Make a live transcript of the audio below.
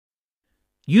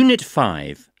Unit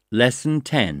 5, Lesson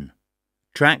 10,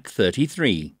 Track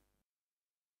 33.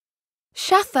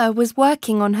 Shatha was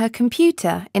working on her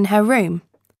computer in her room.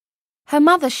 Her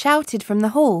mother shouted from the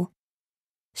hall,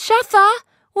 "Shatha,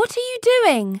 what are you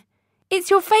doing? It's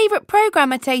your favourite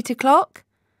programme at 8 o'clock."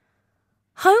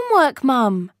 "Homework,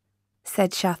 Mum,"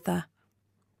 said Shatha.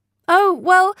 "Oh,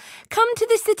 well, come to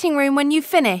the sitting room when you've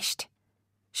finished."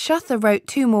 Shatha wrote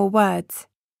 2 more words.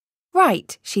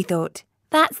 "Right," she thought,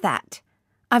 "that's that.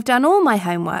 I've done all my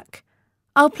homework.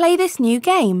 I'll play this new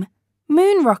game,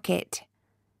 Moon Rocket."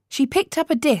 She picked up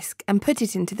a disc and put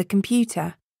it into the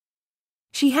computer.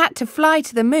 She had to fly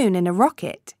to the moon in a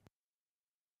rocket.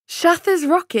 Shatha's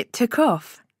rocket took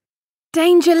off.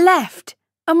 "Danger left!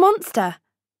 A monster!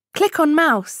 Click on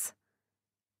mouse."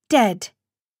 "Dead."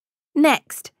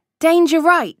 "Next, danger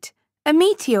right! A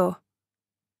meteor."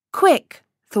 "Quick,"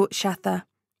 thought Shatha.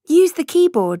 "Use the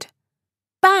keyboard."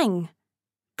 "Bang!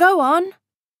 Go on."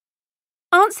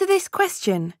 "Answer this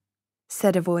question,"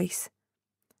 said a voice.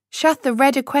 Shatha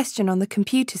read a question on the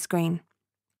computer screen.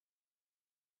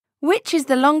 Which is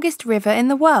the longest river in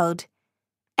the world?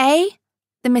 A.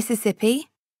 The Mississippi.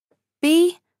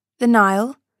 B. The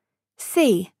Nile.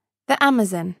 C. The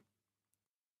Amazon.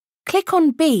 "Click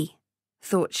on B,"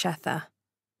 thought Shatha.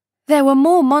 There were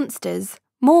more monsters,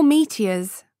 more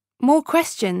meteors, more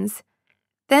questions.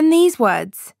 Then these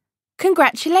words,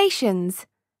 "Congratulations!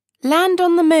 Land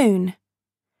on the moon."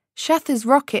 Shatha's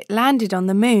rocket landed on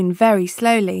the moon very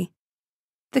slowly.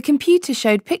 The computer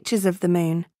showed pictures of the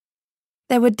moon.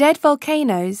 There were dead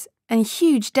volcanoes and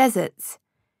huge deserts.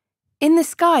 In the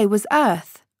sky was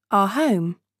Earth, our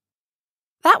home.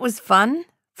 That was fun,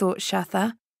 thought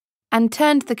Shatha, and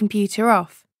turned the computer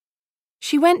off.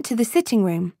 She went to the sitting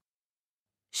room.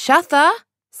 "Shatha,"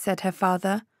 said her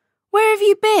father, "where have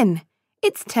you been?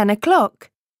 It's 10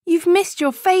 o'clock. You've missed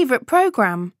your favourite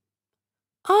programme."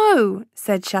 "Oh,"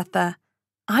 said Shatha,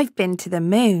 "I've been to the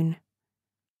moon."